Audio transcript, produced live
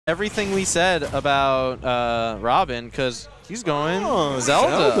everything we said about Robin, because he's going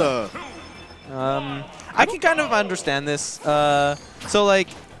Zelda. I can kind of understand this. So, like,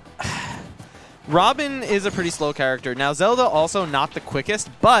 Robin is a pretty slow character. Now, Zelda also not the quickest,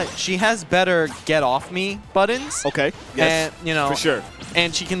 but she has better get off me buttons. Okay. Yes. And, you know, for sure.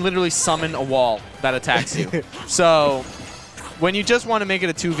 And she can literally summon a wall that attacks you. So, when you just want to make it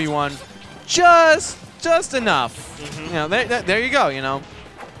a 2v1, just enough. You know, there you go. You know.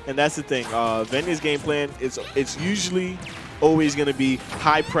 And that's the thing. Venia's game plan it's usually always going to be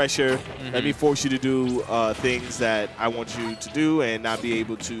high pressure. Let me force you to do things that I want you to do and not be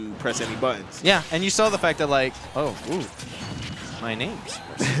able to press any buttons. Yeah, and you saw the fact that, like, oh, ooh, my name's.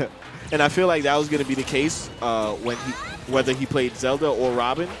 And I feel like that was going to be the case whether he played Zelda or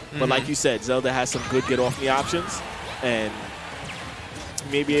Robin. But like you said, Zelda has some good get-off-me options, and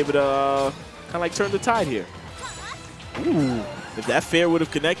he may be able to kind of like turn the tide here. Ooh. If that fair would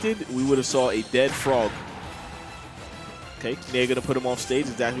have connected, we would have saw a dead frog. Okay, they're going to put him off stage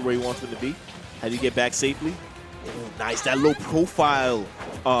exactly where he wants him to be. How do you get back safely? Oh, nice, that low profile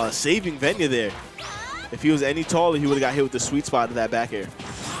saving Venia there. If he was any taller, he would have got hit with the sweet spot of that back air.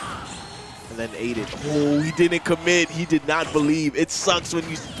 And then ate it. Oh, he didn't commit. He did not believe. It sucks when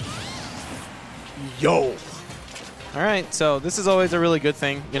you... Yo. All right, so this is always a really good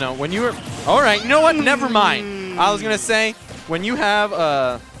thing. You know, when you were... All right, you know what? Never mind. I was going to say, when you have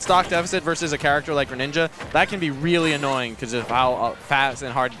a stock deficit versus a character like Greninja, that can be really annoying because of how fast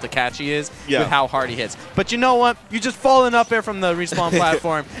and hard to catch he is with how hard he hits. But you know what? You just falling up there from the respawn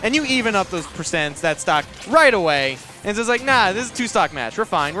platform, and you even up those percents, that stock, right away. And it's just like, nah, this is a two-stock match. We're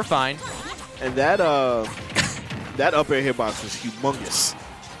fine. We're fine. And that that up air hitbox was humongous.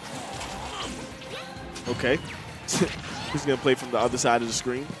 Okay. He's going to play from the other side of the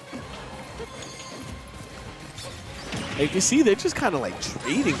screen. And you can see they're just kind of like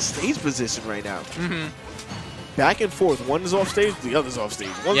trading stage position right now. Back and forth. One is off stage, the other's off stage.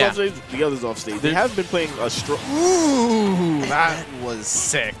 One's off stage, the other's off stage. They haven't been playing a strong... Ooh, that was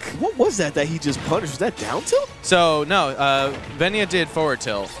sick. What was that he just punished? Was that down tilt? So, no, Venia did forward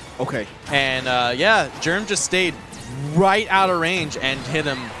tilt. Okay. And, yeah, Jerm just stayed right out of range and hit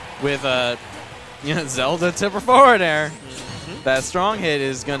him with a Zelda tipper forward air. That strong hit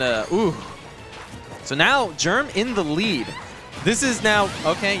is going to... Ooh. So now, Jerm in the lead. This is now...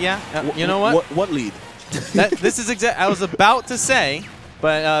 Okay, yeah. You know what? What lead? This is exact. I was about to say,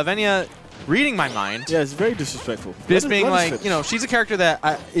 but Venia reading my mind. Yeah, it's very disrespectful. This being like, you know, she's a character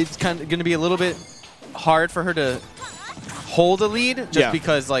that it's kind of going to be a little bit hard for her to hold a lead, just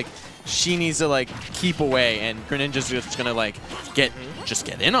because like she needs to like keep away, and Greninja's just going to like get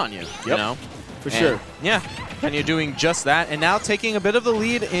in on you. You know, for sure. Yeah, and you're doing just that, and now taking a bit of the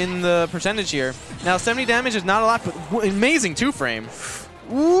lead in the percentage here. Now 70 damage is not a lot, but amazing 2-frame.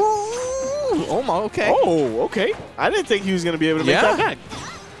 Ooh. Oh my, okay. Oh, okay. I didn't think he was going to be able to make that back.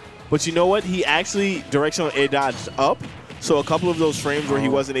 But you know what? He actually directional air dodged up. So a couple of those frames where he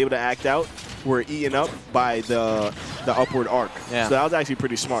wasn't able to act out were eaten up by the upward arc. Yeah. So that was actually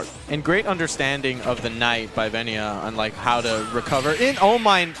pretty smart. And great understanding of the knight by Venia on like how to recover. Oh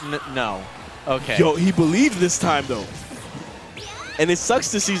my, no. Okay. Yo, he believed this time though. And it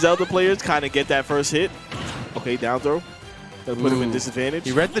sucks to see Zelda players kind of get that first hit. Okay, down throw. That put him in disadvantage.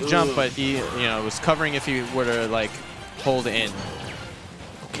 He read the jump, but he, was covering if he were to like hold in.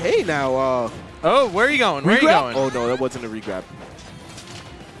 Okay, now. Oh, where are you going? Where are you going? Oh no, that wasn't a regrab.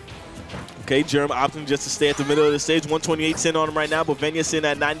 Okay, Jerm opting just to stay at the middle of the stage. 128 sitting on him right now, but Venia's sitting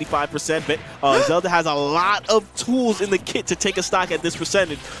at 95%. Zelda has a lot of tools in the kit to take a stock at this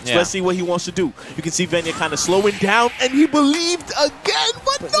percentage. So let's see what he wants to do. You can see Venia kind of slowing down, and he believed again,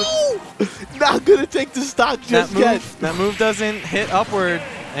 but no! Not going to take the stock just yet. That move doesn't hit upward,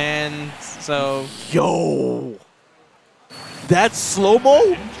 and so... Yo! That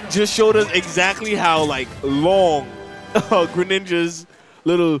slow-mo just showed us exactly how, like, long Greninja's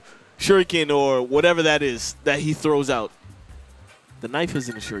little... shuriken or whatever that is that he throws out. The knife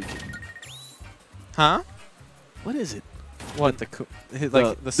isn't a shuriken. Huh? What is it? What, the sword?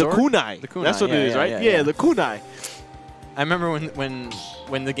 The kunai. The kunai. That's what it is, right? Yeah, the kunai. I remember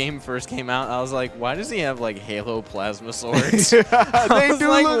when the game first came out, I was like, why does he have like Halo plasma swords? They do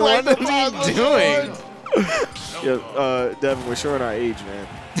like, look like what is he doing? Yeah, Devin, we're showing our age, man.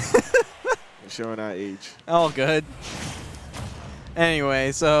 We're showing our age. All good.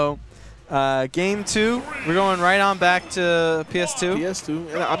 Anyway, so game 2, we're going right on back to PS2.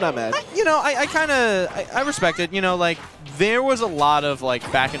 PS2, and I'm not mad. I respect it. Like there was a lot of like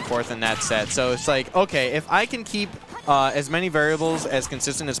back and forth in that set. So it's like, okay, if I can keep as many variables as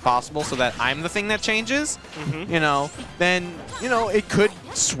consistent as possible so that I'm the thing that changes, you know, then, you know, it could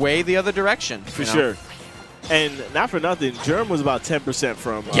sway the other direction. For sure. And not for nothing, Jerm was about 10%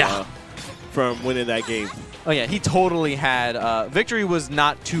 from winning that game. Oh, yeah, he totally had victory was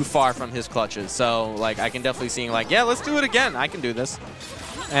not too far from his clutches. So, like, I can definitely see, like, yeah, let's do it again. I can do this.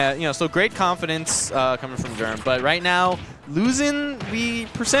 You know, so great confidence coming from Jerm. But right now, losing the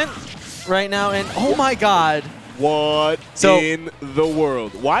percent right now. And, oh, my God. What in the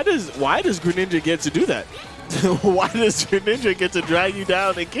world? Why does Greninja get to do that? Why does Greninja get to drag you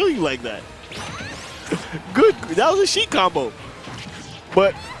down and kill you like that? Good. That was a sheet combo.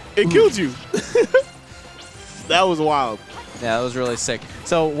 But it killed you. That was wild. Yeah, that was really sick.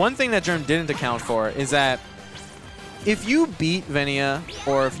 So one thing that Jerm didn't account for is that if you beat Venia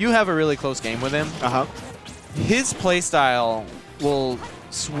or if you have a really close game with him, his playstyle will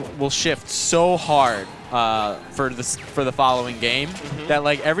shift so hard for the following game that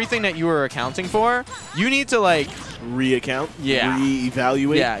like everything that you were accounting for, you need to like reaccount,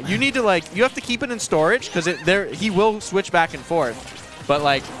 reevaluate. Yeah, you need to like you have to keep it in storage because he will switch back and forth, but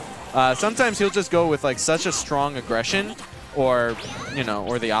like sometimes he'll just go with like such a strong aggression, or you know,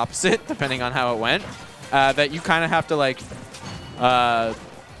 or the opposite depending on how it went, that you kind of have to like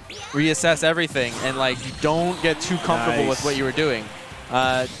reassess everything and like you don't get too comfortable with what you were doing.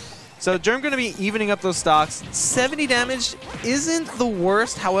 So Jerm going to be evening up those stocks. 70 damage isn't the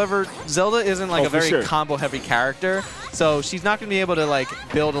worst. However, Zelda isn't like a very combo-heavy character, so she's not going to be able to like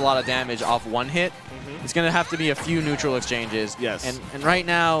build a lot of damage off one hit. It's going to have to be a few neutral exchanges. Yes. And right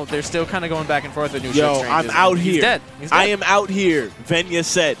now, they're still kind of going back and forth with neutral exchanges. I'm out here. He's dead. I am out here. Venia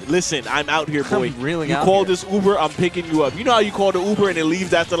said, listen, I'm out here, boy. I'm really you out call here. this Uber, I'm picking you up. You know how you call the Uber and it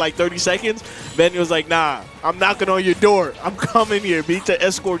leaves after like 30 seconds? Venia was like, nah, I'm knocking on your door. I'm coming here, B, to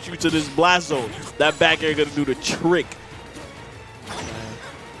escort you to this blast zone. That back air going to do the trick.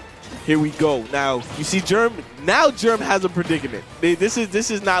 Here we go. Now, you see Jerm. Now Jerm has a predicament. This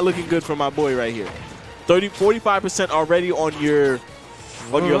is not looking good for my boy right here. 45% already on your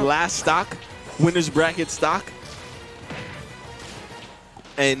last stock, winner's bracket stock.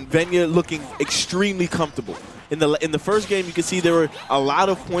 And Venia looking extremely comfortable. In the first game, you can see there were a lot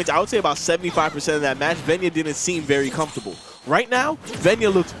of points. I would say about 75% of that match, Venia didn't seem very comfortable. Right now, Venia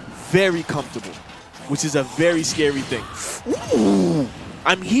looks very comfortable, which is a very scary thing. Ooh,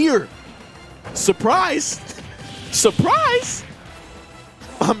 I'm here. Surprise. Surprise.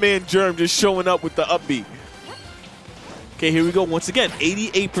 My man Jerm just showing up with the upbeat. Okay, here we go. Once again,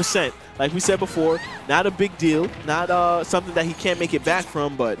 88%. Like we said before, not a big deal. Not something that he can't make it back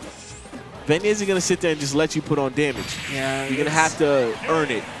from, but Venia isn't going to sit there and just let you put on damage. Yeah, you're going to have to earn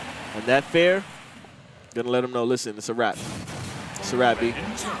it. And that fair, going to let him know, listen, it's a wrap. It's a wrap, B.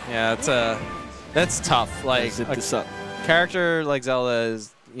 Yeah, that's tough. Like, zip this up. Character like Zelda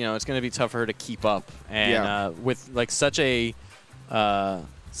is, you know, it's going to be tough for her to keep up. And with like such a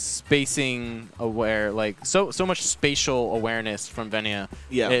spacing aware, like so much spatial awareness from Venia.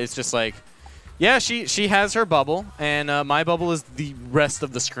 Yeah, it's just like, yeah, she has her bubble, and my bubble is the rest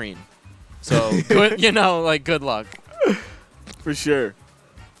of the screen. So good, you know, like good luck. For sure.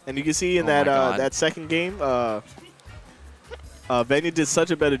 And you can see in that second game, Venia did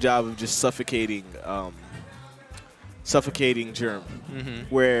such a better job of just suffocating Jerm,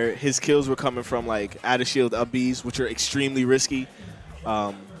 where his kills were coming from like out of shield up Bs, which are extremely risky.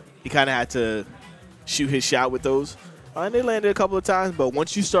 He kind of had to shoot his shot with those. And they landed a couple of times, but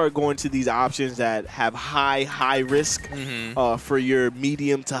once you start going to these options that have high risk for your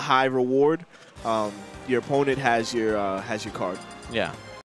medium to high reward, your opponent has your card. Yeah.